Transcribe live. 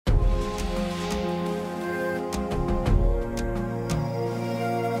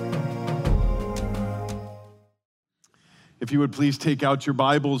If you would please take out your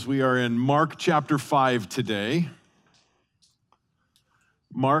Bibles, we are in Mark chapter 5 today.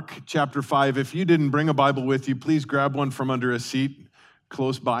 Mark chapter 5. If you didn't bring a Bible with you, please grab one from under a seat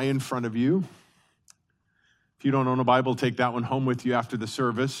close by in front of you. If you don't own a Bible, take that one home with you after the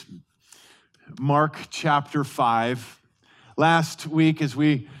service. Mark chapter 5. Last week, as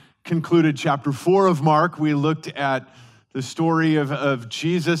we concluded chapter 4 of Mark, we looked at the story of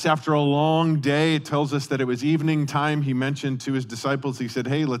Jesus after a long day. It tells us that it was evening time. He mentioned to his disciples, he said,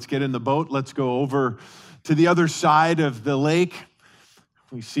 hey, let's get in the boat. Let's go over to the other side of the lake.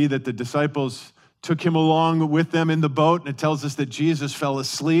 We see that the disciples took him along with them in the boat, and it tells us that Jesus fell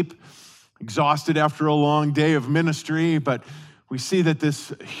asleep, exhausted after a long day of ministry. But we see that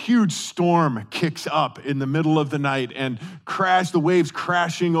this huge storm kicks up in the middle of the night and the waves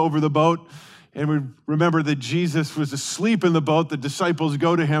crashing over the boat. And we remember that Jesus was asleep in the boat. The disciples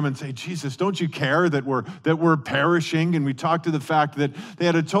go to him and say, Jesus, don't you care that we're perishing? And we talk to the fact that they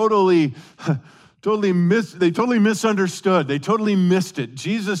had a totally misunderstood. They totally missed it.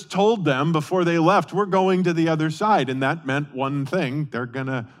 Jesus told them before they left, we're going to the other side. And that meant one thing, they're going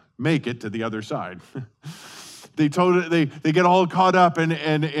to make it to the other side. They get all caught up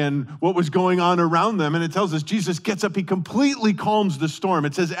in what was going on around them. And it tells us Jesus gets up, he completely calms the storm.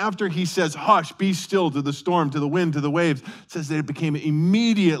 It says after he says, hush, be still to the storm, to the wind, to the waves, it says that it became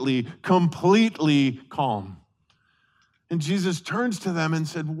immediately, completely calm. And Jesus turns to them and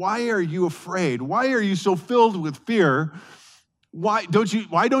said, why are you afraid? Why are you so filled with fear? Why don't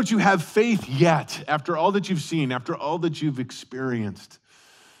you have faith yet after all that you've seen, after all that you've experienced?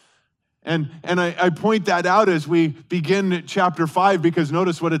 And I point that out as we begin chapter 5, because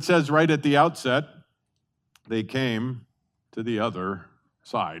notice what it says right at the outset. They came to the other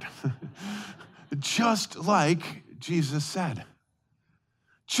side. Just like Jesus said.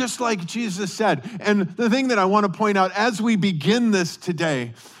 Just like Jesus said. And the thing that I want to point out as we begin this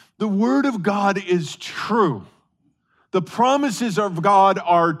today, the word of God is true. The promises of God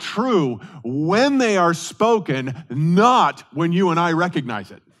are true when they are spoken, not when you and I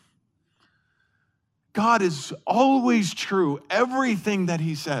recognize it. God is always true, everything that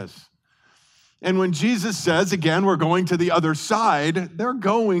he says. And when Jesus says, again, we're going to the other side, they're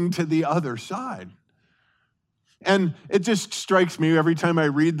going to the other side. And it just strikes me every time I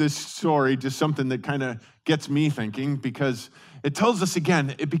read this story, just something that kind of gets me thinking, because it tells us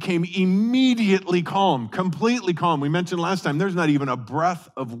again, it became immediately calm, completely calm. We mentioned last time, there's not even a breath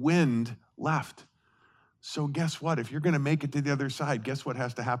of wind left. So guess what? If you're going to make it to the other side, guess what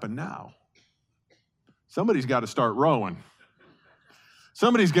has to happen now? Somebody's got to start rowing.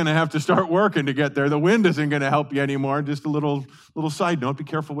 Somebody's going to have to start working to get there. The wind isn't going to help you anymore. Just a little side note, be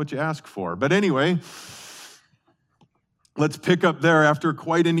careful what you ask for. But anyway, let's pick up there after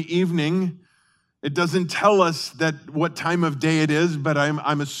quite an evening. It doesn't tell us what time of day it is, but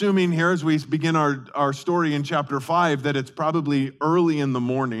I'm assuming here as we begin our story in chapter 5 that it's probably early in the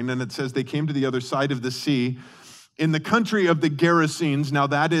morning, and it says they came to the other side of the sea in the country of the Gerasenes. Now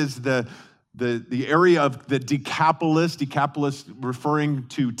that is the area of the Decapolis referring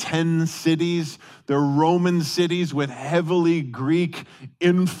to 10 cities. They're Roman cities with heavily Greek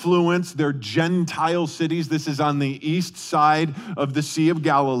influence. They're Gentile cities. This is on the east side of the Sea of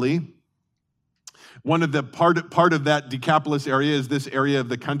Galilee. One of the part of that Decapolis area is this area of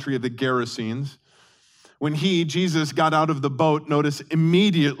the country of the Gerasenes. When Jesus, got out of the boat, notice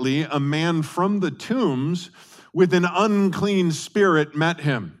immediately a man from the tombs with an unclean spirit met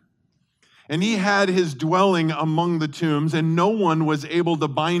him. And he had his dwelling among the tombs, and no one was able to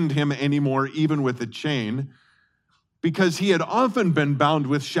bind him anymore, even with a chain, because he had often been bound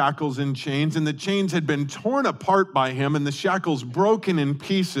with shackles and chains, and the chains had been torn apart by him, and the shackles broken in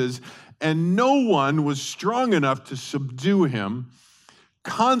pieces, and no one was strong enough to subdue him.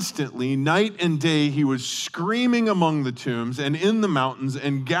 Constantly, night and day, he was screaming among the tombs and in the mountains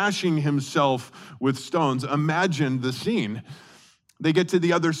and gashing himself with stones. Imagine the scene. They get to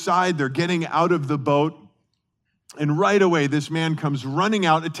the other side, they're getting out of the boat, and right away this man comes running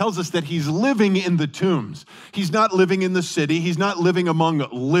out. It tells us that he's living in the tombs. He's not living in the city. He's not living among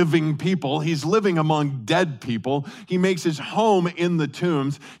living people. He's living among dead people. He makes his home in the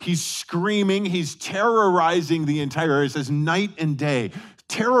tombs. He's screaming. He's terrorizing the entire area. It says night and day,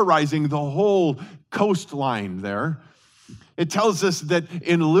 terrorizing the whole coastline there. It tells us that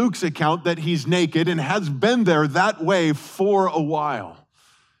in Luke's account that he's naked and has been there that way for a while.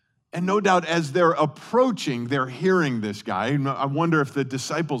 And no doubt as they're approaching, they're hearing this guy. I wonder if the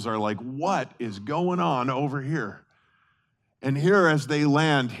disciples are like, what is going on over here? And here as they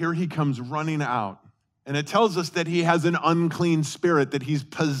land, here he comes running out. And it tells us that he has an unclean spirit, that he's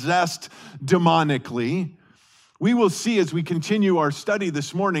possessed demonically, We will see as we continue our study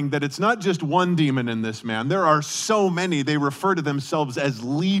this morning that it's not just one demon in this man. There are so many. They refer to themselves as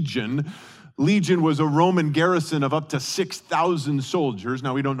legion. Legion was a Roman garrison of up to 6,000 soldiers.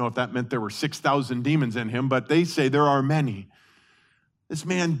 Now, we don't know if that meant there were 6,000 demons in him, but they say there are many. This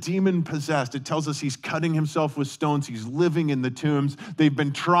man, demon-possessed, it tells us he's cutting himself with stones. He's living in the tombs. They've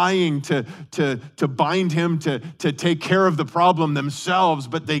been trying to bind him, to take care of the problem themselves,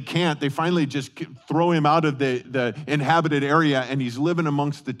 but they can't. They finally just throw him out of the inhabited area, and he's living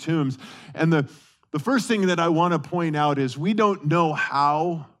amongst the tombs. And the first thing that I want to point out is we don't know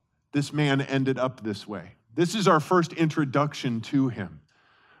how this man ended up this way. This is our first introduction to him.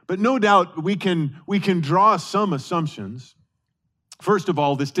 But no doubt we can draw some assumptions. First of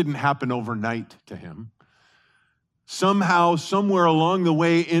all, this didn't happen overnight to him. Somehow, somewhere along the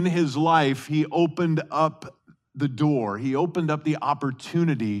way in his life, he opened up the door. He opened up the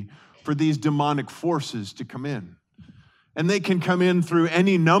opportunity for these demonic forces to come in. And they can come in through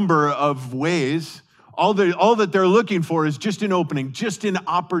any number of ways. All that they're looking for is just an opening, just an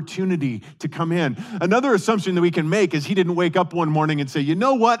opportunity to come in. Another assumption that we can make is he didn't wake up one morning and say, you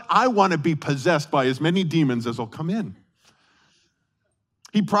know what? I want to be possessed by as many demons as will come in.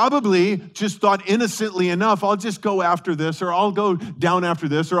 He probably just thought innocently enough, I'll just go after this, or I'll go down after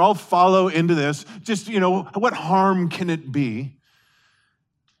this, or I'll follow into this. Just, what harm can it be?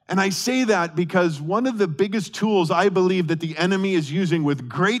 And I say that because one of the biggest tools I believe that the enemy is using with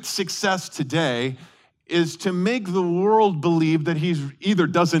great success today is to make the world believe that he either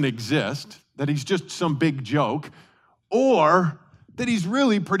doesn't exist, that he's just some big joke, or that he's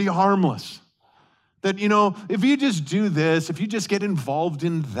really pretty harmless. That, if you just do this, if you just get involved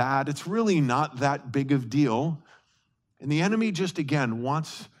in that, it's really not that big of a deal. And the enemy just, again,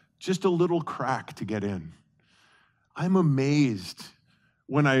 wants just a little crack to get in. I'm amazed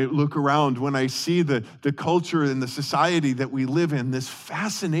when I look around, when I see the culture and the society that we live in, this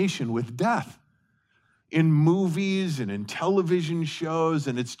fascination with death in movies and in television shows.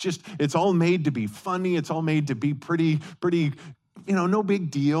 And it's all made to be funny. It's all made to be pretty, no big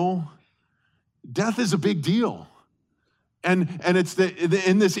deal. Death is a big deal. And it's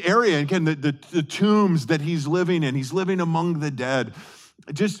in this area, again, the tombs that he's living in, he's living among the dead.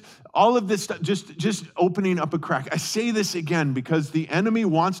 Just all of this stuff, just opening up a crack. I say this again because the enemy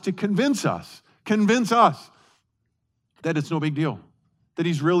wants to convince us that it's no big deal, that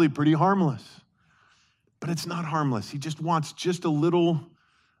he's really pretty harmless. But it's not harmless. He just wants just a little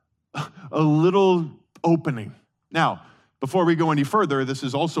opening. Now, before we go any further, this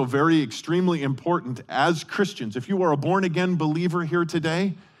is also very extremely important as Christians. If you are a born-again believer here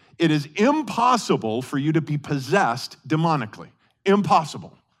today, it is impossible for you to be possessed demonically.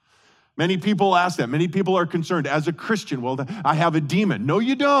 Impossible. Many people ask that. Many people are concerned. As a Christian, well, I have a demon. No,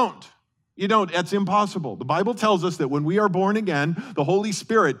 you don't. You don't. That's impossible. The Bible tells us that when we are born again, the Holy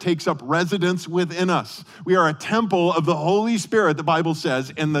Spirit takes up residence within us. We are a temple of the Holy Spirit, the Bible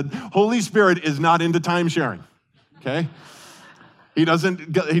says, and the Holy Spirit is not into time sharing. Okay? He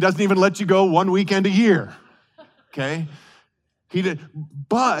doesn't even let you go one weekend a year, okay?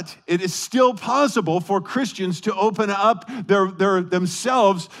 But it is still possible for Christians to open up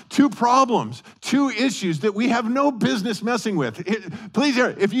themselves to problems, to issues that we have no business messing with. Please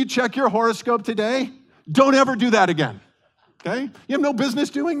hear, if you check your horoscope today, don't ever do that again, okay? You have no business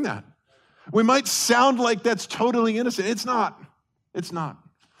doing that. We might sound like that's totally innocent. It's not. It's not.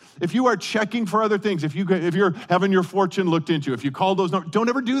 If you are checking for other things, if you're having your fortune looked into, if you call those numbers, don't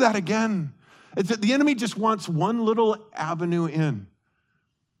ever do that again. It's that the enemy just wants one little avenue in.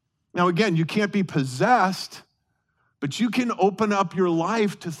 Now, again, you can't be possessed, but you can open up your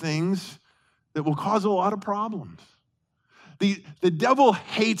life to things that will cause a lot of problems. The devil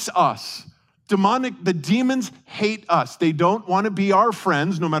hates us. The demons hate us. They don't want to be our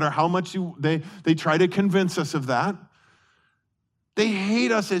friends, no matter how much they try to convince us of that. They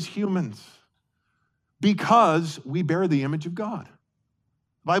hate us as humans because we bear the image of God.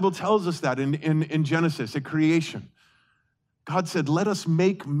 The Bible tells us that in Genesis, at creation. God said, let us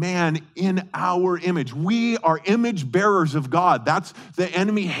make man in our image. We are image bearers of God. The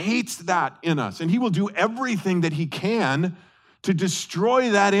enemy hates that in us, and he will do everything that he can to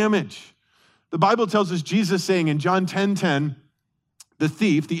destroy that image. The Bible tells us, Jesus saying in John 10:10, the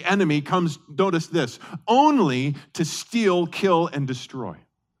thief, the enemy, comes, notice this, only to steal, kill, and destroy.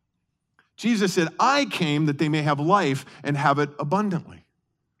 Jesus said, I came that they may have life and have it abundantly.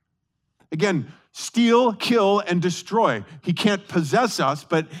 Again, steal, kill, and destroy. He can't possess us,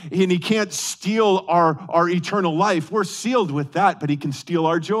 and he can't steal our eternal life. We're sealed with that, but he can steal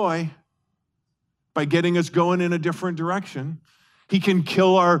our joy by getting us going in a different direction. He can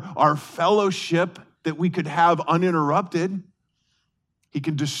kill our fellowship that we could have uninterrupted. He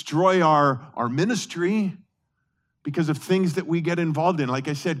can destroy our ministry because of things that we get involved in. Like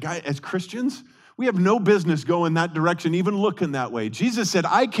I said, guys, as Christians, we have no business going that direction, even looking that way. Jesus said,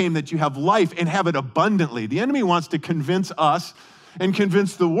 I came that you have life and have it abundantly. The enemy wants to convince us and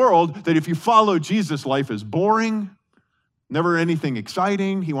convince the world that if you follow Jesus, life is boring, never anything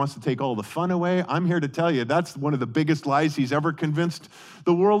exciting. He wants to take all the fun away. I'm here to tell you that's one of the biggest lies he's ever convinced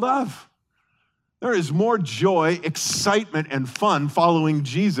the world of. There is more joy, excitement, and fun following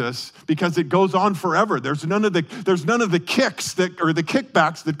Jesus because it goes on forever. There's none of the kicks or the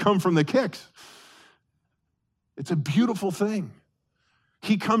kickbacks that come from the kicks. It's a beautiful thing.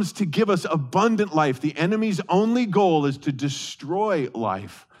 He comes to give us abundant life. The enemy's only goal is to destroy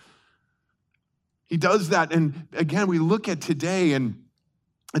life. He does that. And again, we look at today, and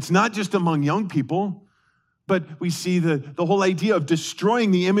it's not just among young people, but we see the whole idea of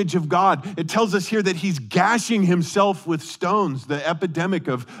destroying the image of God. It tells us here that he's gashing himself with stones, the epidemic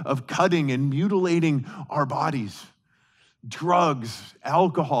of cutting and mutilating our bodies. Drugs,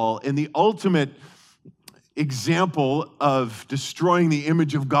 alcohol, and the ultimate example of destroying the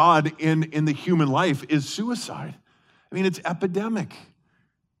image of God in the human life is suicide. I mean, it's epidemic.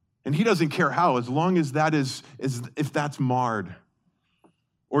 And he doesn't care how, as long as that is if that's marred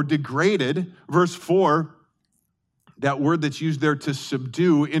or degraded. Verse 4, that word that's used there, to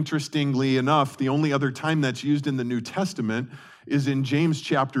subdue, interestingly enough, the only other time that's used in the New Testament is in James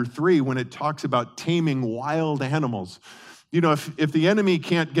chapter 3 when it talks about taming wild animals. You know, if the enemy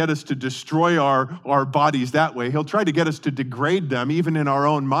can't get us to destroy our bodies that way, he'll try to get us to degrade them even in our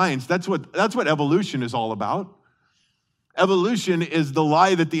own minds. That's what evolution is all about. Evolution is the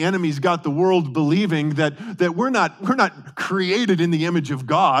lie that the enemy's got the world believing that we're not created in the image of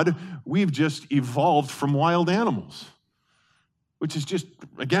God. We've just evolved from wild animals, which is just,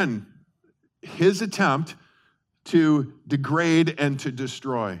 again, his attempt to degrade and to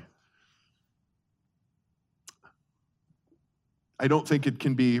destroy. I don't think it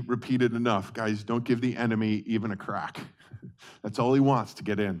can be repeated enough. Guys, don't give the enemy even a crack. That's all he wants, to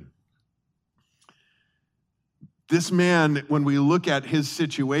get in. This man, when we look at his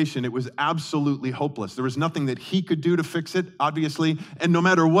situation, it was absolutely hopeless. There was nothing that he could do to fix it, obviously, and no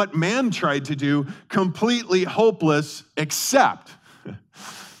matter what man tried to do, completely hopeless except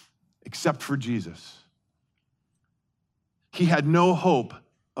for Jesus. He had no hope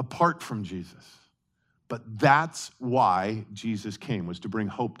apart from Jesus. But that's why Jesus came, was to bring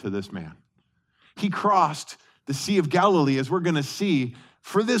hope to this man. He crossed the Sea of Galilee, as we're going to see,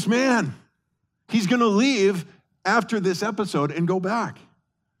 for this man. He's going to leave after this episode and go back.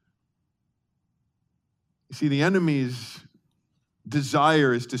 You see, the enemy's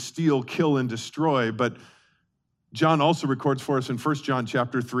desire is to steal, kill, and destroy, but John also records for us in 1 John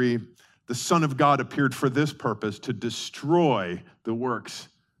chapter 3, the Son of God appeared for this purpose, to destroy the works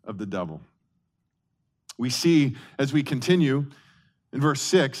of the devil. We see, as we continue, in verse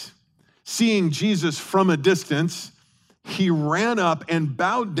 6, seeing Jesus from a distance, he ran up and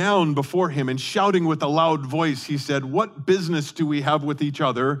bowed down before him, and shouting with a loud voice, he said, "What business do we have with each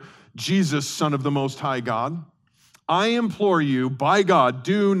other, Jesus, Son of the Most High God? I implore you, by God,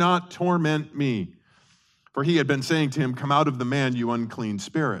 do not torment me." For he had been saying to him, "Come out of the man, you unclean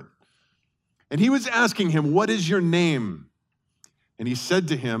spirit." And he was asking him, "What is your name?" And he said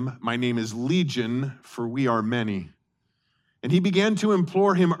to him, "My name is Legion, for we are many." And he began to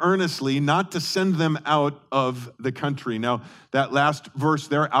implore him earnestly not to send them out of the country. Now, that last verse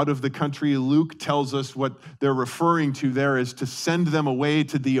there, out of the country, Luke tells us what they're referring to there is to send them away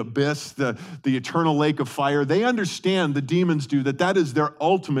to the abyss, the eternal lake of fire. They understand, the demons do, that is their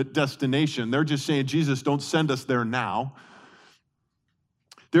ultimate destination. They're just saying, Jesus, don't send us there now.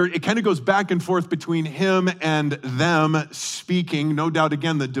 It kind of goes back and forth between him and them speaking. No doubt,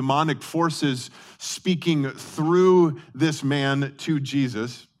 again, the demonic forces speaking through this man to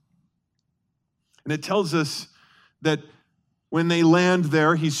Jesus. And it tells us that when they land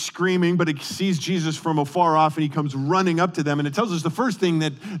there, he's screaming, but he sees Jesus from afar off, and he comes running up to them. And it tells us the first thing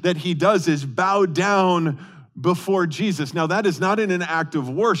that he does is bow down before Jesus. Now, that is not in an act of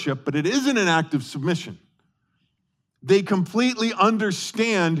worship, but it is in an act of submission. They completely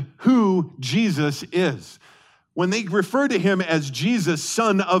understand who Jesus is. When they refer to him as Jesus,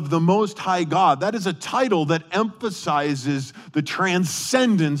 Son of the Most High God, that is a title that emphasizes the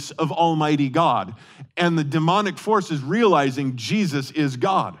transcendence of Almighty God. And the demonic forces realizing Jesus is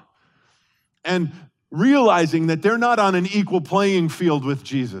God. And realizing that they're not on an equal playing field with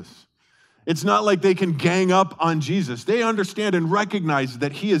Jesus. It's not like they can gang up on Jesus. They understand and recognize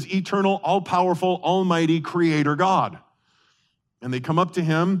that he is eternal, all-powerful, almighty creator God. And they come up to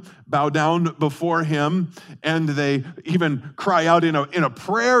him, bow down before him, and they even cry out in a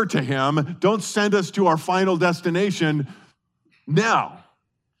prayer to him, don't send us to our final destination now,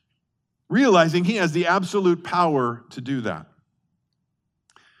 realizing he has the absolute power to do that.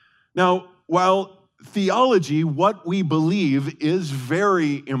 Now, while theology, what we believe, is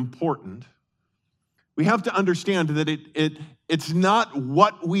very important, we have to understand that it's not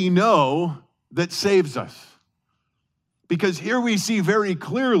what we know that saves us. Because here we see very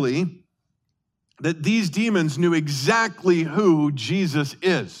clearly that these demons knew exactly who Jesus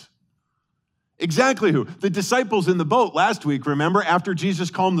is. Exactly who. The disciples in the boat last week, remember, after Jesus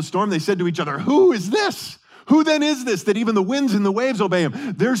calmed the storm, they said to each other, who is this? Who then is this that even the winds and the waves obey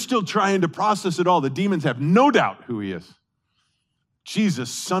him? They're still trying to process it all. The demons have no doubt who he is. Jesus,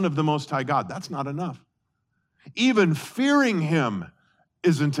 Son of the Most High God. That's not enough. Even fearing him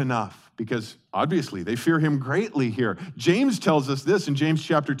isn't enough, because obviously they fear him greatly here. James tells us this in James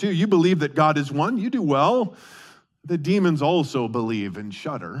chapter 2. You believe that God is one, you do well. The demons also believe and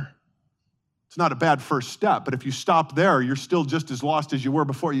shudder. It's not a bad first step, but if you stop there, you're still just as lost as you were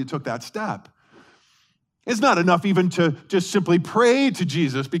before you took that step. It's not enough even to just simply pray to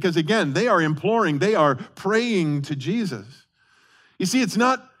Jesus, because again, they are imploring, they are praying to Jesus. You see, it's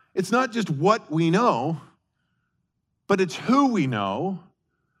not just what we know, but it's who we know.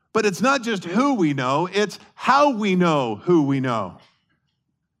 But it's not just who we know, it's how we know who we know.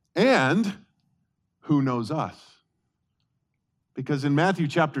 And who knows us. Because in Matthew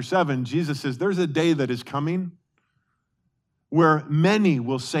chapter 7, Jesus says, there's a day that is coming where many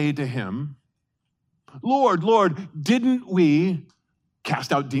will say to him, Lord, Lord, didn't we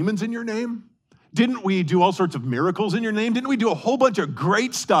cast out demons in your name? Didn't we do all sorts of miracles in your name? Didn't we do a whole bunch of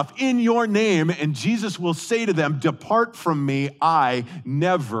great stuff in your name? And Jesus will say to them, depart from me, I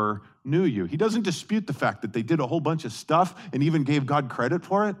never knew you. He doesn't dispute the fact that they did a whole bunch of stuff and even gave God credit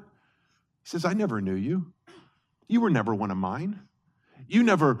for it. He says, I never knew you. You were never one of mine. You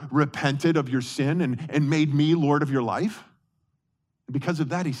never repented of your sin and made me Lord of your life. And because of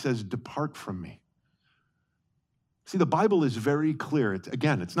that, he says, depart from me. See, the Bible is very clear.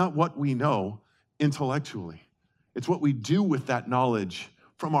 It's not what we know intellectually. It's what we do with that knowledge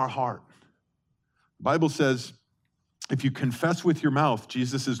from our heart. The Bible says, if you confess with your mouth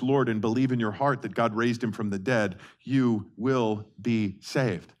Jesus is Lord and believe in your heart that God raised him from the dead, you will be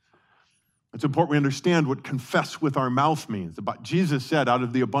saved. It's important we understand what confess with our mouth means. Jesus said, out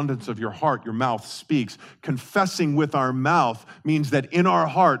of the abundance of your heart, your mouth speaks. Confessing with our mouth means that in our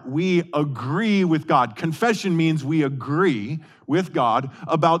heart, we agree with God. Confession means we agree with God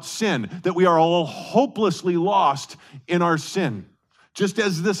about sin, that we are all hopelessly lost in our sin, just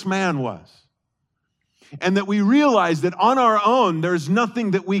as this man was. And that we realize that on our own, there's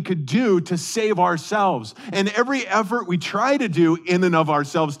nothing that we could do to save ourselves. And every effort we try to do in and of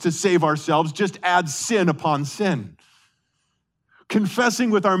ourselves to save ourselves just adds sin upon sin. Confessing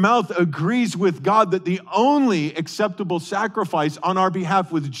with our mouth agrees with God that the only acceptable sacrifice on our behalf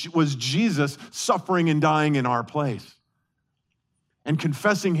was Jesus suffering and dying in our place. And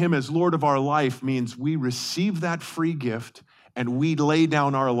confessing him as Lord of our life means we receive that free gift and we lay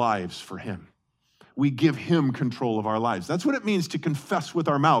down our lives for him. We give him control of our lives. That's what it means to confess with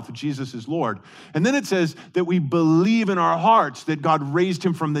our mouth Jesus is Lord. And then it says that we believe in our hearts that God raised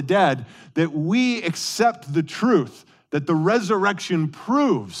him from the dead, that we accept the truth, that the resurrection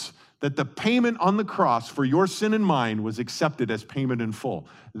proves that the payment on the cross for your sin and mine was accepted as payment in full.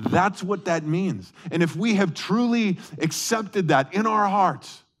 That's what that means. And if we have truly accepted that in our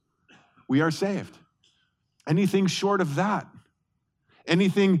hearts, we are saved. Anything short of that,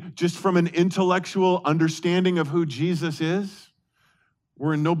 anything just from an intellectual understanding of who Jesus is,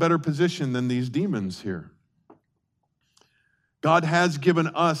 we're in no better position than these demons here. God has given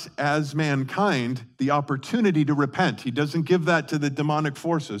us as mankind the opportunity to repent. He doesn't give that to the demonic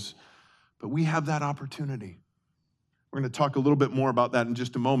forces, but we have that opportunity. We're going to talk a little bit more about that in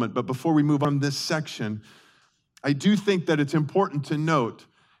just a moment. But before we move on this section, I do think that it's important to note,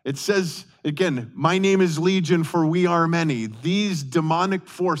 it says, again, my name is Legion, for we are many. These demonic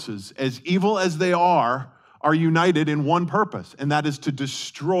forces, as evil as they are united in one purpose, and that is to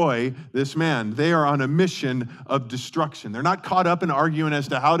destroy this man. They are on a mission of destruction. They're not caught up in arguing as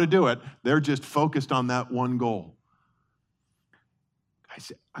to how to do it. They're just focused on that one goal.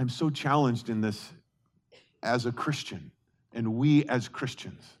 I'm so challenged in this as a Christian, and we as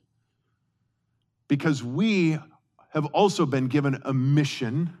Christians, because we have also been given a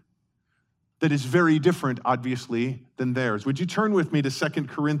mission that is very different, obviously, than theirs. Would you turn with me to 2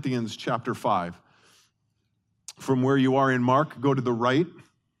 Corinthians chapter 5? From where you are in Mark, go to the right.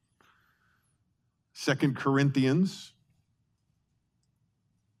 2 Corinthians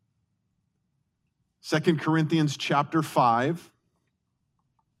 2 Corinthians chapter 5,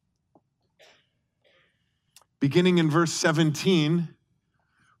 beginning in verse 17,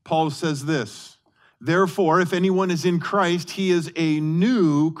 Paul says this, "Therefore, if anyone is in Christ, he is a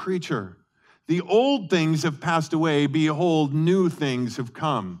new creature. The old things have passed away. Behold, new things have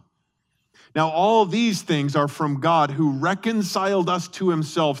come. Now, all these things are from God, who reconciled us to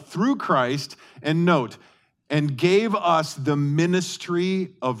himself through Christ," and note, "and gave us the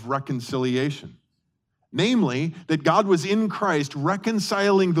ministry of reconciliation. Namely, that God was in Christ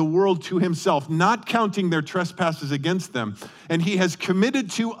reconciling the world to himself, not counting their trespasses against them. And he has committed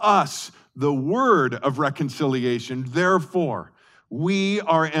to us the word of reconciliation. Therefore, we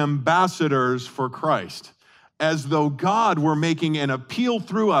are ambassadors for Christ. As though God were making an appeal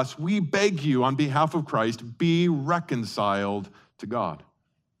through us, we beg you on behalf of Christ, be reconciled to God.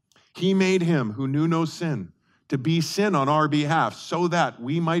 He made him who knew no sin to be sin on our behalf, so that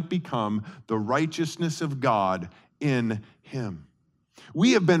we might become the righteousness of God in him.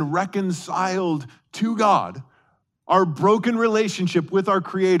 We have been reconciled to God, our broken relationship with our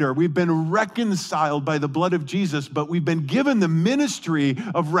Creator. We've been reconciled by the blood of Jesus, but we've been given the ministry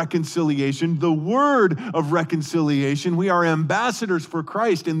of reconciliation, the word of reconciliation. We are ambassadors for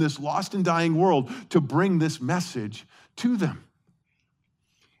Christ in this lost and dying world to bring this message to them.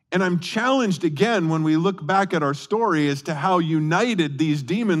 And I'm challenged again when we look back at our story as to how united these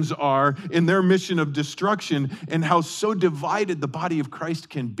demons are in their mission of destruction and how so divided the body of Christ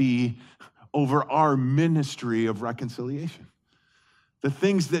can be over our ministry of reconciliation. The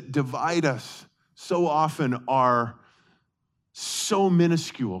things that divide us so often are so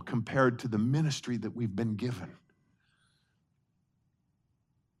minuscule compared to the ministry that we've been given.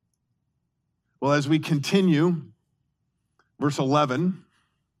 Well, as we continue, verse 11,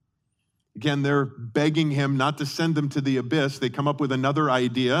 again, they're begging him not to send them to the abyss. They come up with another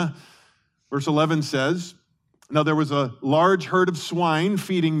idea. Verse 11 says, "Now there was a large herd of swine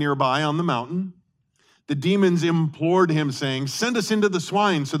feeding nearby on the mountain. The demons implored him, saying, 'Send us into the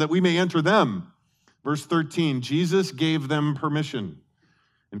swine so that we may enter them.' Verse 13, Jesus gave them permission.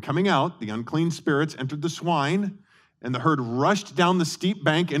 And coming out, the unclean spirits entered the swine, and the herd rushed down the steep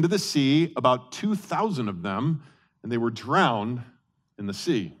bank into the sea, about 2,000 of them, and they were drowned in the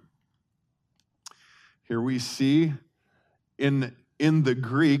sea." Here we see in the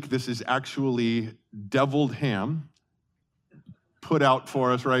Greek, this is actually deviled ham, put out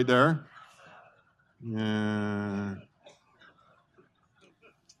for us right there.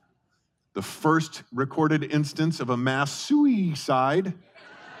 The first recorded instance of a mass suicide.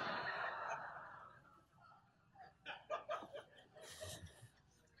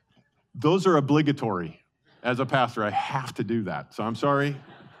 Those are obligatory. As a pastor, I have to do that, so I'm sorry.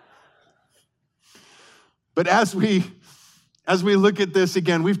 But as we look at this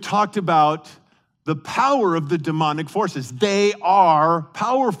again, we've talked about the power of the demonic forces. They are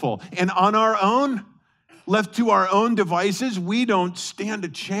powerful. And on our own, left to our own devices, we don't stand a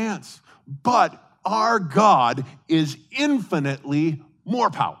chance. But our God is infinitely more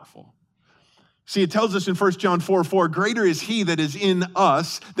powerful. See, it tells us in 1 John 4:4, "Greater is he that is in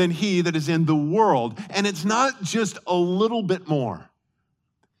us than he that is in the world." And it's not just a little bit more.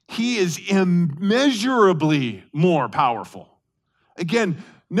 He is immeasurably more powerful. Again,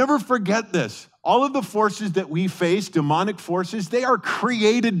 never forget this. All of the forces that we face, demonic forces, they are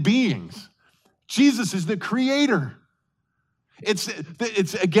created beings. Jesus is the creator.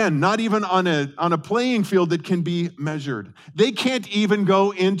 It's again, not even on a playing field that can be measured. They can't even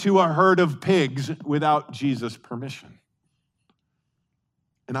go into a herd of pigs without Jesus' permission.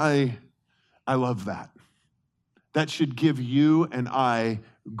 And I love that. That should give you and I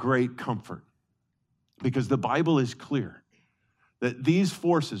great comfort, because the Bible is clear that these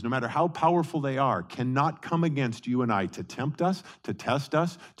forces, no matter how powerful they are, cannot come against you and I to tempt us, to test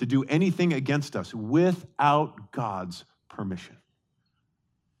us, to do anything against us without God's permission.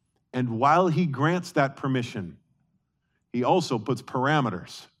 And while he grants that permission, he also puts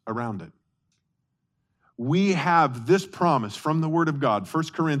parameters around it. We have this promise from the Word of God,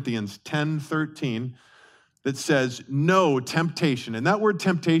 1 Corinthians 10:13, that says, "No temptation." And that word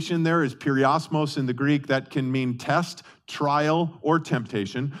temptation there is periosmos in the Greek. That can mean test, trial, or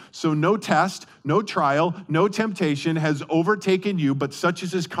temptation. So no test, no trial, no temptation has overtaken you, but such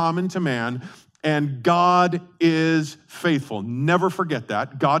as is common to man. And God is faithful. Never forget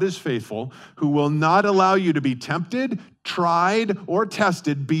that. God is faithful, who will not allow you to be tempted, tried, or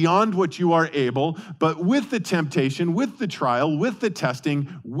tested beyond what you are able, but with the temptation, with the trial, with the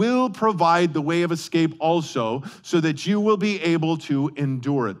testing, will provide the way of escape also, so that you will be able to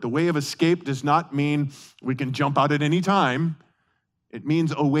endure it. The way of escape does not mean we can jump out at any time. It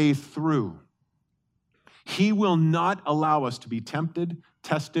means a way through. He will not allow us to be tempted,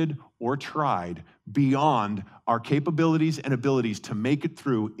 tested, or tried beyond our capabilities and abilities to make it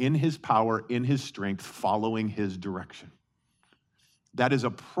through in his power, in his strength, following his direction. That is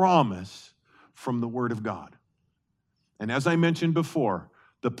a promise from the Word of God. And as I mentioned before,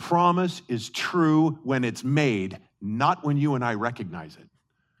 the promise is true when it's made, not when you and I recognize it.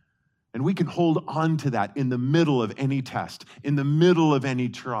 And we can hold on to that in the middle of any test, in the middle of any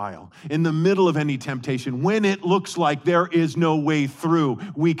trial, in the middle of any temptation. When it looks like there is no way through,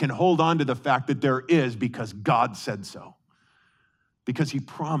 we can hold on to the fact that there is because God said so, because he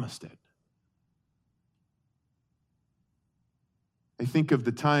promised it. I think of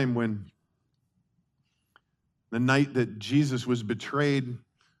the time when the night that Jesus was betrayed,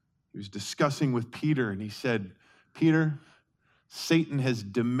 he was discussing with Peter, and he said, Peter, Satan has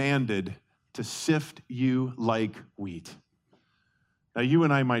demanded to sift you like wheat. Now, you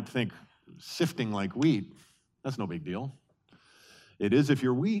and I might think, sifting like wheat, that's no big deal. It is if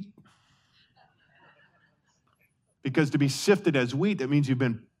you're wheat. Because to be sifted as wheat, that means you've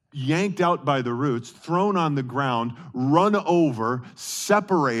been yanked out by the roots, thrown on the ground, run over,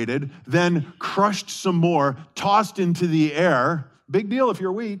 separated, then crushed some more, tossed into the air. Big deal if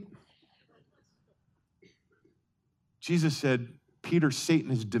you're wheat. Jesus said, Peter, Satan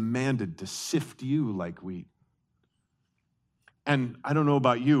has demanded to sift you like wheat. And I don't know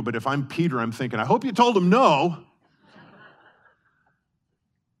about you, but if I'm Peter, I'm thinking, I hope you told him no.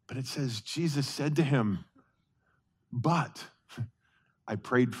 But it says, Jesus said to him, but I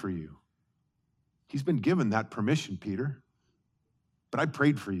prayed for you. He's been given that permission, Peter. But I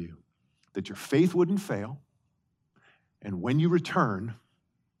prayed for you that your faith wouldn't fail. And when you return,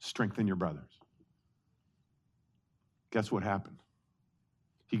 strengthen your brothers. Guess what happened?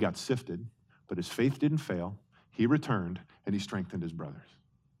 He got sifted, but his faith didn't fail. He returned, and he strengthened his brothers.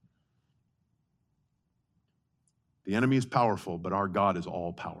 The enemy is powerful, but our God is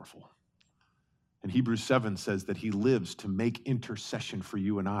all-powerful. And Hebrews 7 says that he lives to make intercession for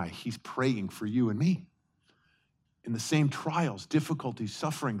you and I. He's praying for you and me. In the same trials, difficulties,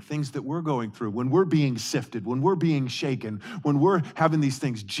 suffering, things that we're going through, when we're being sifted, when we're being shaken, when we're having these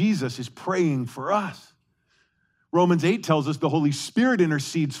things, Jesus is praying for us. Romans 8 tells us the Holy Spirit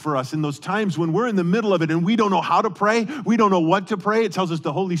intercedes for us in those times when we're in the middle of it and we don't know how to pray, we don't know what to pray. It tells us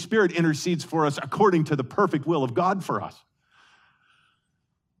the Holy Spirit intercedes for us according to the perfect will of God for us.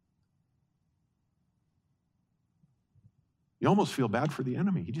 You almost feel bad for the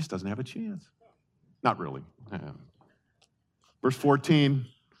enemy. He just doesn't have a chance. Not really. Verse 14,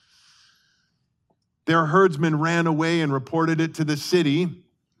 their herdsmen ran away and reported it to the city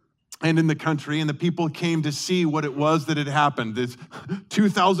and in the country, and the people came to see what it was that had happened. There's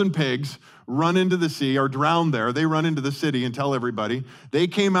 2,000 pigs run into the sea or drowned there. They run into the city and tell everybody. They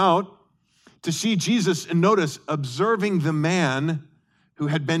came out to see Jesus, and notice, observing the man who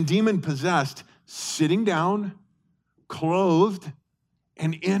had been demon-possessed, sitting down, clothed,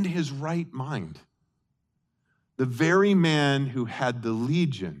 and in his right mind. The very man who had the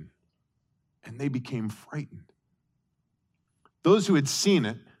legion, and they became frightened. Those who had seen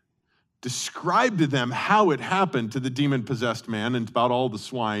it described to them how it happened to the demon-possessed man and about all the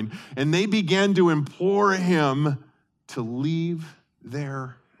swine, and they began to implore him to leave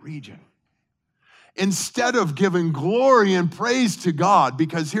their region. Instead of giving glory and praise to God,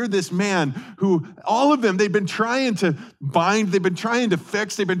 because here this man who, all of them, they've been trying to bind, they've been trying to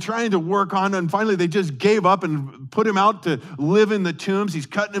fix, they've been trying to work on, and finally they just gave up and put him out to live in the tombs. He's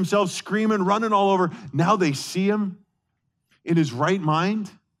cutting himself, screaming, running all over. Now they see him in his right mind,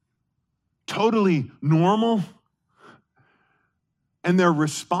 totally normal. And their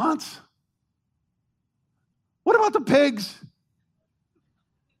response? What about the pigs?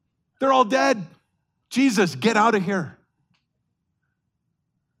 They're all dead. Jesus, get out of here.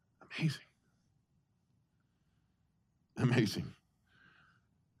 Amazing. Amazing.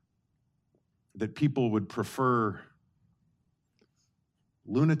 That people would prefer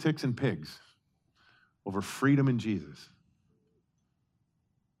lunatics and pigs over freedom in Jesus.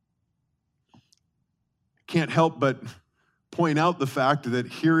 Can't help but point out the fact that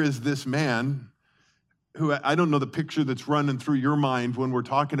here is this man who, I don't know the picture that's running through your mind when we're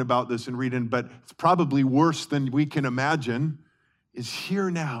talking about this and reading, but it's probably worse than we can imagine, is here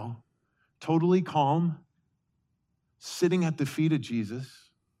now, totally calm, sitting at the feet of Jesus,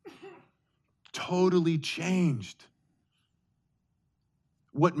 totally changed.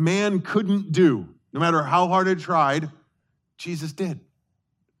 What man couldn't do, no matter how hard it tried, Jesus did.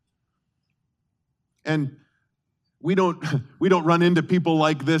 And we don't run into people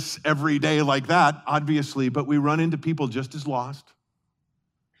like this every day like that, obviously, but we run into people just as lost,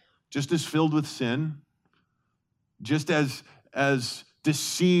 just as filled with sin, just as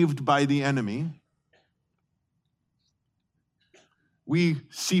deceived by the enemy. We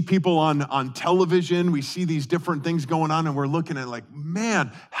see people on television, we see these different things going on, and we're looking at like,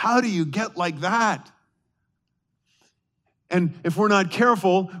 man, how do you get like that? And if we're not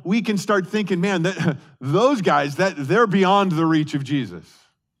careful, we can start thinking, man, those guys, they're beyond the reach of Jesus.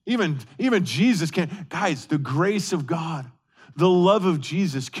 Even Jesus can't. Guys, the grace of God, the love of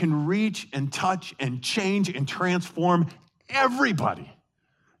Jesus can reach and touch and change and transform everybody.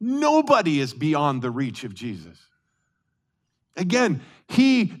 Nobody is beyond the reach of Jesus. Again,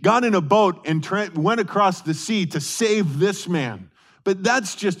 he got in a boat and went across the sea to save this man. But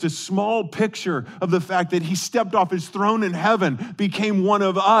that's just a small picture of the fact that he stepped off his throne in heaven, became one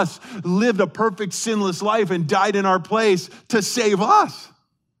of us, lived a perfect sinless life, and died in our place to save us.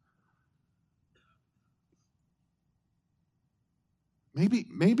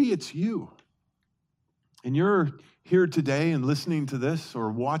 Maybe it's you. And you're here today and listening to this or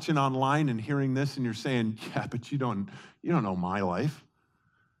watching online and hearing this, and you're saying, yeah, but you don't know my life.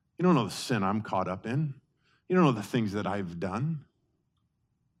 You don't know the sin I'm caught up in. You don't know the things that I've done.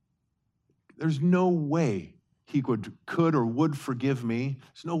 There's no way he could or would forgive me.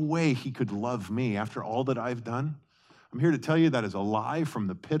 There's no way he could love me after all that I've done. I'm here to tell you that is a lie from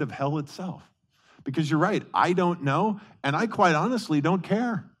the pit of hell itself. Because you're right, I don't know, and I quite honestly don't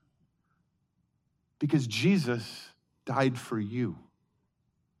care. Because Jesus died for you.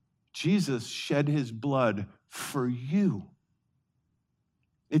 Jesus shed his blood for you.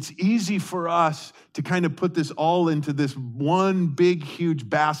 It's easy for us to kind of put this all into this one big, huge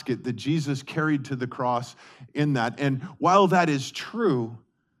basket that Jesus carried to the cross in that. And while that is true,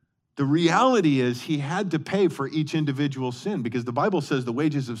 the reality is he had to pay for each individual sin, because the Bible says the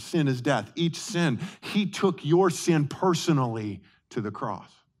wages of sin is death. Each sin, he took your sin personally to the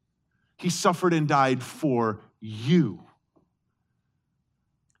cross. He suffered and died for you.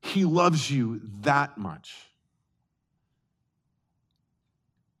 He loves you that much.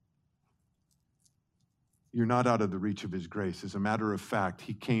 You're not out of the reach of his grace. As a matter of fact,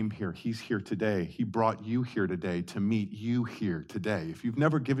 he came here. He's here today. He brought you here today to meet you here today. If you've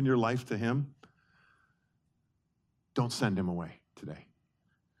never given your life to him, don't send him away today.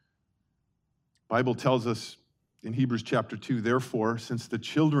 The Bible tells us in Hebrews chapter 2, therefore, since the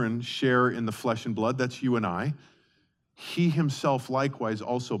children share in the flesh and blood, that's you and I, he himself likewise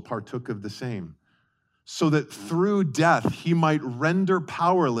also partook of the same, so that through death he might render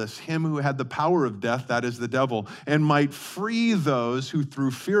powerless him who had the power of death, that is the devil, and might free those who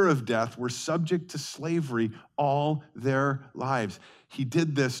through fear of death were subject to slavery all their lives. He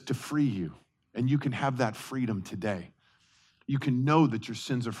did this to free you, and you can have that freedom today. You can know that your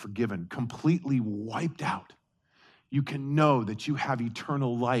sins are forgiven, completely wiped out. You can know that you have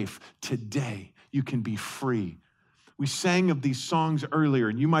eternal life today. You can be free. We sang of these songs earlier,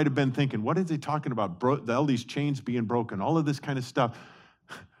 and you might have been thinking, what is he talking about? All these chains being broken, all of this kind of stuff.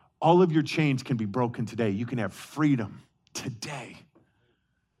 All of your chains can be broken today. You can have freedom today.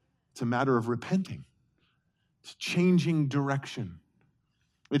 It's a matter of repenting. It's changing direction.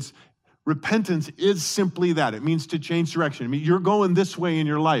 Repentance is simply that. It means to change direction. I mean, you're going this way in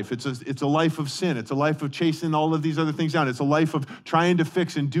your life. It's a life of sin. It's a life of chasing all of these other things down. It's a life of trying to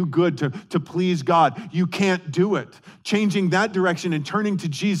fix and do good to please God. You can't do it. Changing that direction and turning to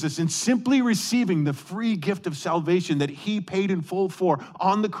Jesus and simply receiving the free gift of salvation that he paid in full for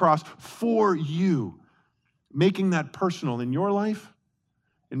on the cross for you. Making that personal in your life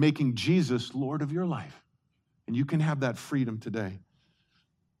and making Jesus Lord of your life. And you can have that freedom today.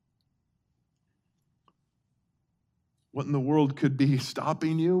 What in the world could be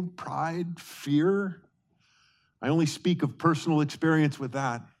stopping you? Pride, fear? I only speak of personal experience with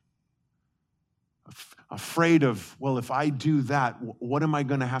that. Afraid of, well, if I do that, what am I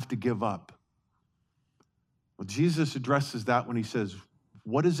going to have to give up? Well, Jesus addresses that when he says,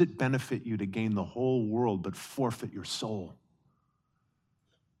 what does it benefit you to gain the whole world but forfeit your soul?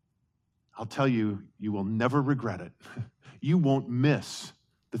 I'll tell you, you will never regret it. You won't miss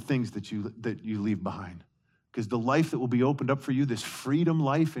the things that you leave behind. Because the life that will be opened up for you, this freedom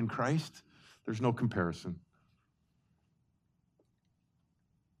life in Christ, there's no comparison.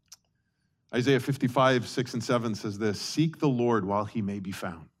 Isaiah 55, 6 and 7 says this, seek the Lord while he may be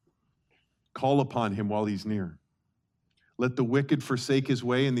found. Call upon him while he's near. Let the wicked forsake his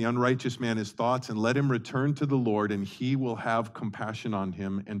way and the unrighteous man his thoughts, and let him return to the Lord, and he will have compassion on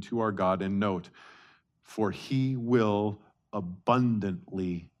him and to our God. And note, for he will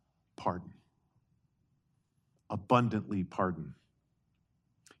abundantly pardon. Abundantly pardon.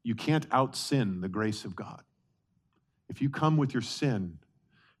 You can't out-sin the grace of God. If you come with your sin,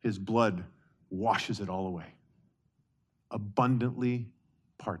 his blood washes it all away. abundantly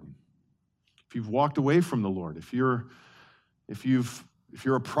pardon. If you've walked away from the Lord, if you're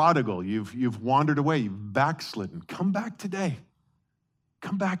a prodigal, you've wandered away, you've backslidden, come back today.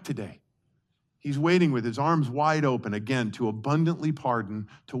 Come back today. He's waiting with his arms wide open again to abundantly pardon,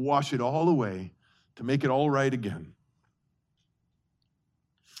 to wash it all away, to make it all right again.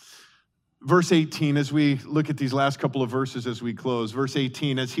 Verse 18, as we look at these last couple of verses as we close, verse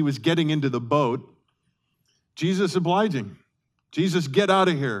 18, as he was getting into the boat, Jesus obliging. Jesus, get out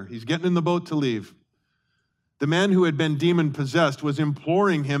of here. He's getting in the boat to leave. The man who had been demon-possessed was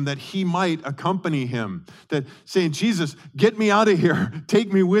imploring him that he might accompany him, that saying, Jesus, get me out of here.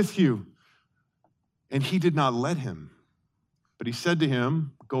 Take me with you. And he did not let him. But he said to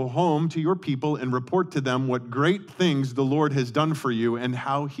him, go home to your people and report to them what great things the Lord has done for you and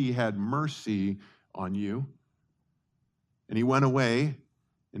how he had mercy on you. And he went away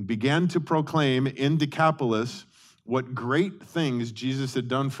and began to proclaim in Decapolis what great things Jesus had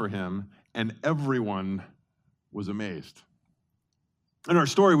done for him, and everyone was amazed. In our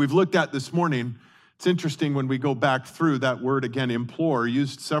story we've looked at this morning, it's interesting when we go back through that word again, implore,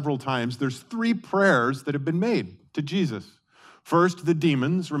 used several times. There's 3 prayers that have been made to Jesus. First, the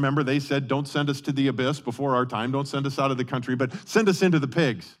demons. Remember, they said, don't send us to the abyss before our time. Don't send us out of the country, but send us into the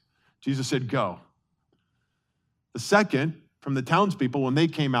pigs. Jesus said, go. The second, from the townspeople, when they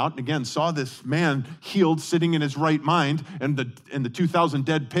came out and again saw this man healed, sitting in his right mind, and the 2,000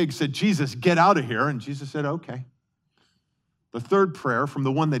 dead pigs said, Jesus, get out of here. And Jesus said, okay. The third prayer from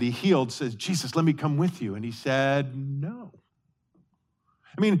the one that he healed says, Jesus, let me come with you. And he said, no.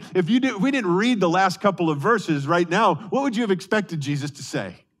 I mean, if we didn't read the last couple of verses right now, what would you have expected Jesus to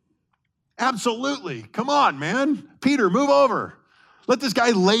say? Absolutely. Come on, man. Peter, move over. Let this guy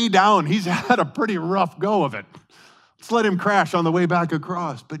lay down. He's had a pretty rough go of it. Let's let him crash on the way back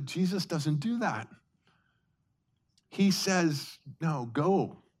across. But Jesus doesn't do that. He says, no,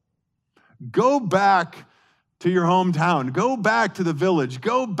 go. Go back to your hometown. Go back to the village.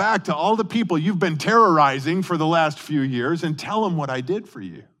 Go back to all the people you've been terrorizing for the last few years and tell them what I did for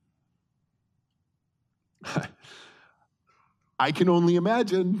you. I can only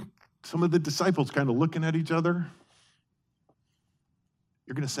imagine some of the disciples kind of looking at each other.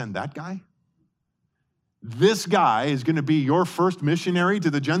 You're going to send that guy? This guy is going to be your first missionary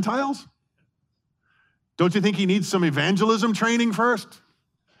to the Gentiles? Don't you think he needs some evangelism training first?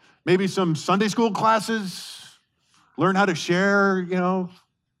 Maybe some Sunday school classes? Learn how to share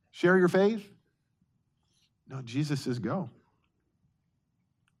your faith? No, Jesus says go.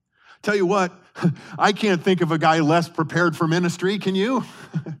 Tell you what, I can't think of a guy less prepared for ministry, can you?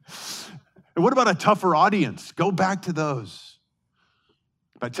 And what about a tougher audience? Go back to those.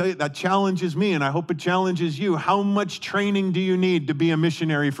 But I tell you, that challenges me, and I hope it challenges you. How much training do you need to be a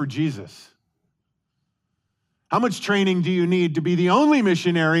missionary for Jesus? How much training do you need to be the only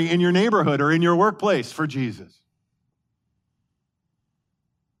missionary in your neighborhood or in your workplace for Jesus?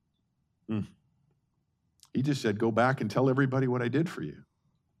 He just said, go back and tell everybody what I did for you.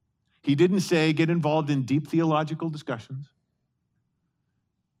 He didn't say, get involved in deep theological discussions.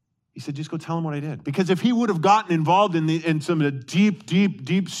 He said, just go tell them what I did. Because if he would have gotten involved in some of the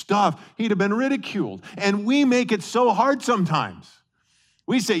deep stuff, he'd have been ridiculed. And we make it so hard sometimes.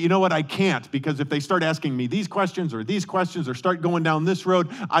 We say, you know what, I can't, because if they start asking me these questions or start going down this road,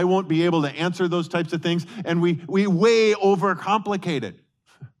 I won't be able to answer those types of things. And we way overcomplicate it.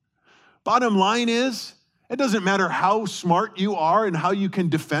 Bottom line is, it doesn't matter how smart you are and how you can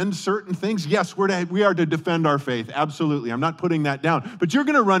defend certain things. Yes, we are to defend our faith, absolutely. I'm not putting that down. But you're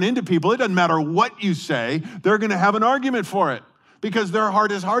going to run into people, it doesn't matter what you say, they're going to have an argument for it because their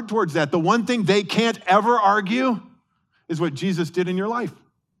heart is hard towards that. The one thing they can't ever argue is what Jesus did in your life.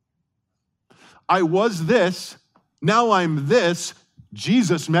 I was this, now I'm this,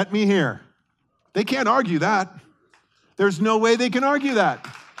 Jesus met me here. They can't argue that. There's no way they can argue that.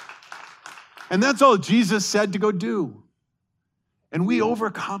 And that's all Jesus said to go do. And we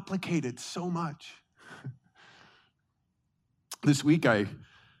overcomplicate it so much. This week I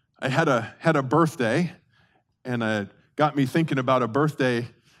had a birthday, and it got me thinking about a birthday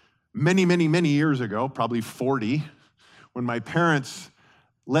many years ago, probably 40, when my parents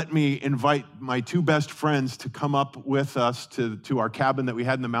let me invite my 2 best friends to come up with us to our cabin that we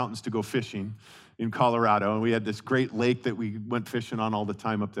had in the mountains to go fishing in Colorado, and we had this great lake that we went fishing on all the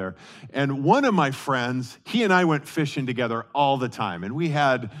time up there. And one of my friends, he and I went fishing together all the time, and we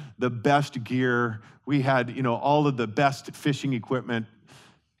had the best gear. We had, all of the best fishing equipment.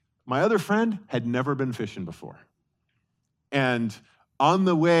 My other friend had never been fishing before. And on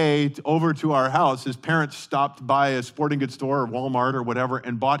the way over to our house, his parents stopped by a sporting goods store or Walmart or whatever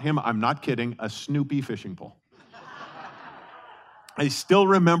and bought him, I'm not kidding, a Snoopy fishing pole. I still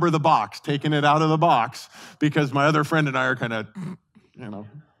remember the box, taking it out of the box, because my other friend and I are kind of,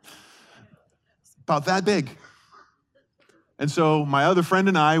 about that big. And so my other friend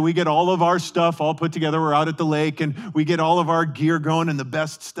and I, we get all of our stuff all put together. We're out at the lake, and we get all of our gear going and the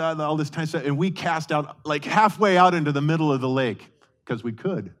best stuff, all this kind of stuff. And we cast out like halfway out into the middle of the lake because we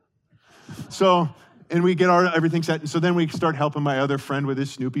could. So, and we get everything set. And so then we start helping my other friend with his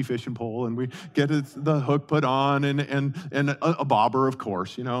Snoopy fishing pole, and we get the hook put on and a bobber, of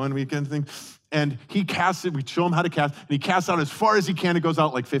course, and we can think. And he casts it. We show him how to cast, and he casts out as far as he can. It goes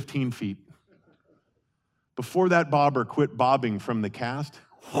out like 15 feet. Before that bobber quit bobbing from the cast,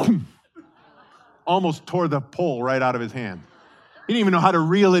 almost tore the pole right out of his hand. He didn't even know how to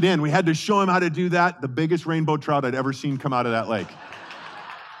reel it in. We had to show him how to do that. The biggest rainbow trout I'd ever seen come out of that lake.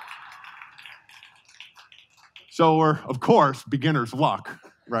 So we're, of course, beginner's luck,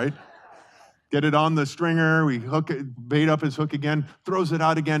 right? Get it on the stringer. We hook it, bait up his hook again, throws it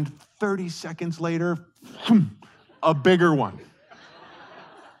out again. 30 seconds later, a bigger one.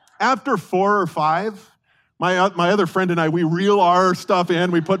 After 4 or 5, my other friend and I, we reel our stuff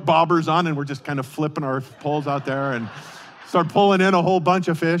in, we put bobbers on, and we're just kind of flipping our poles out there and start pulling in a whole bunch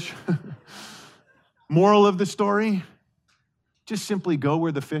of fish. Moral of the story, just simply go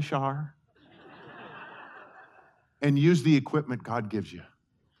where the fish are and use the equipment God gives you.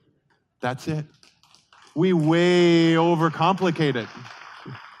 That's it. We way overcomplicate it.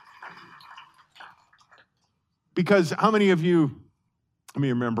 Because how many of you,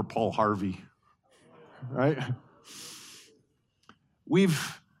 remember Paul Harvey? Right? We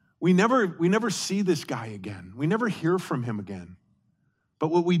never see this guy again. We never hear from him again.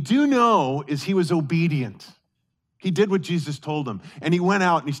 But what we do know is he was obedient. He did what Jesus told him. And he went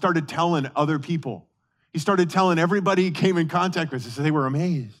out and he started telling other people. He started telling everybody he came in contact with. They were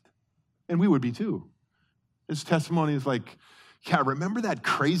amazed. And we would be too. His testimony is like, yeah, remember that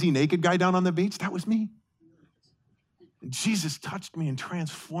crazy naked guy down on the beach? That was me. And Jesus touched me and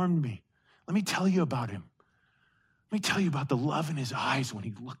transformed me. Let me tell you about him. Let me tell you about the love in his eyes when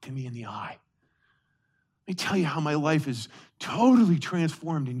he looked at me in the eye. Let me tell you how my life is totally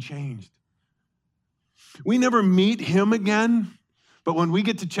transformed and changed. We never meet him again, but when we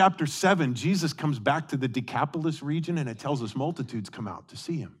get to chapter 7, Jesus comes back to the Decapolis region, and it tells us multitudes come out to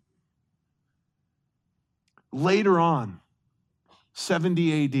see him. Later on,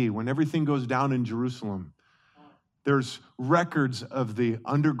 70 AD, when everything goes down in Jerusalem, there's records of the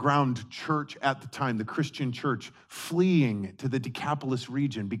underground church at the time, the Christian church, fleeing to the Decapolis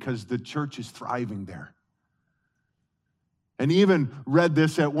region because the church is thriving there. And even read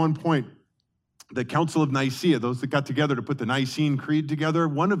this at one point, the Council of Nicaea, those that got together to put the Nicene Creed together,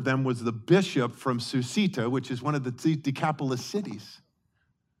 one of them was the bishop from Susita, which is one of the Decapolis cities.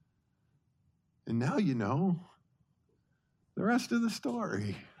 And now you know the rest of the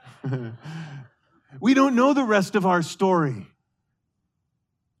story. We don't know the rest of our story.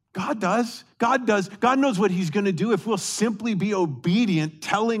 God does. God does. God knows what he's going to do if we'll simply be obedient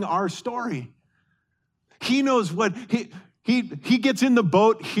telling our story. He knows what he gets in the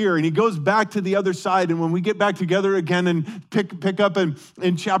boat here and he goes back to the other side. And when we get back together again and pick up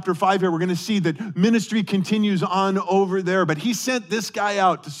in chapter 5 here, we're going to see that ministry continues on over there. But he sent this guy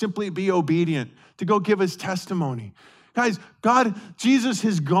out to simply be obedient, to go give his testimony. Guys, Jesus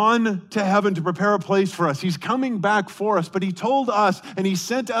has gone to heaven to prepare a place for us. He's coming back for us, but he told us and he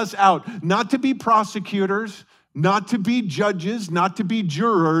sent us out not to be prosecutors, not to be judges, not to be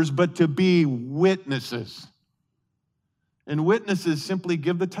jurors, but to be witnesses. And witnesses simply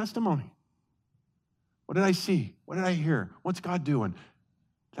give the testimony. What did I see? What did I hear? What's God doing?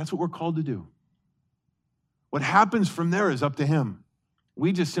 That's what we're called to do. What happens from there is up to him.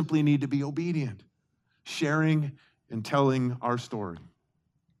 We just simply need to be obedient, sharing and telling our story.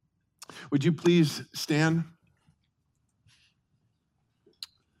 Would you please stand?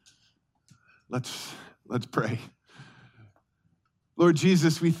 Let's pray. Lord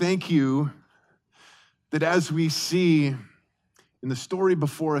Jesus, we thank you that as we see in the story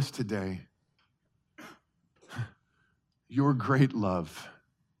before us today, your great love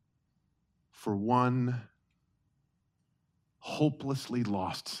for one hopelessly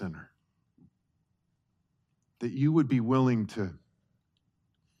lost sinner, that you would be willing to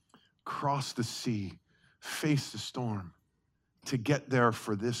cross the sea, face the storm, to get there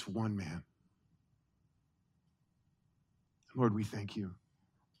for this one man. Lord, we thank you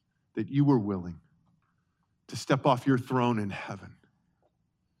that you were willing to step off your throne in heaven,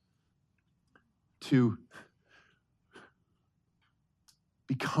 to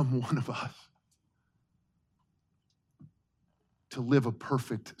become one of us, to live a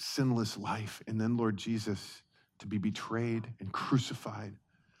perfect, sinless life, and then, Lord Jesus, to be betrayed and crucified,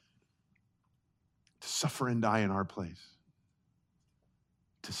 to suffer and die in our place,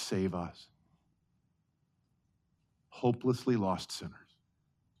 to save us, hopelessly lost sinners.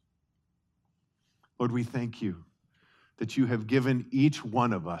 Lord, we thank you that you have given each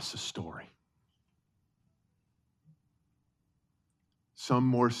one of us a story. Some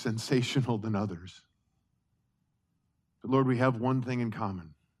more sensational than others. But Lord, we have one thing in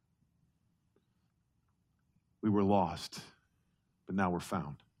common. We were lost, but now we're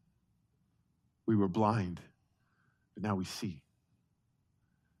found. We were blind, but now we see.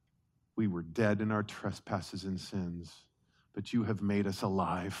 We were dead in our trespasses and sins, but you have made us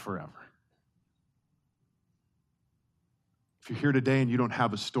alive forever. If you're here today and you don't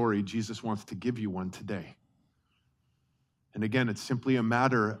have a story, Jesus wants to give you one today. And again, it's simply a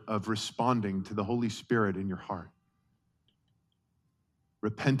matter of responding to the Holy Spirit in your heart.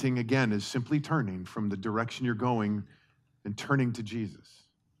 Repenting again is simply turning from the direction you're going and turning to Jesus.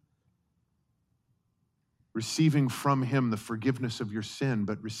 Receiving from him the forgiveness of your sin,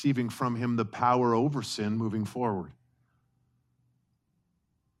 but receiving from him the power over sin moving forward.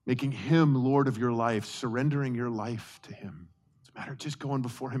 Making him Lord of your life, surrendering your life to him. It's a matter of just going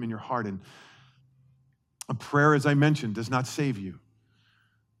before him in your heart. And a prayer, as I mentioned, does not save you.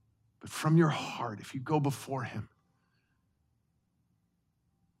 But from your heart, if you go before him,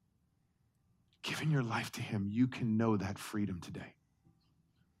 giving your life to him, you can know that freedom today.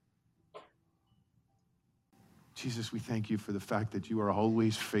 Jesus, we thank you for the fact that you are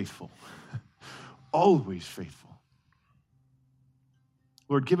always faithful. Always faithful.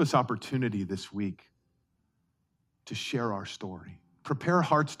 Lord, give us opportunity this week to share our story. Prepare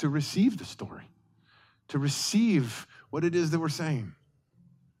hearts to receive the story, to receive what it is that we're saying.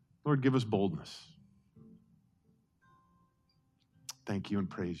 Lord, give us boldness. Thank you and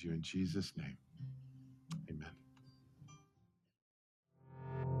praise you in Jesus' name.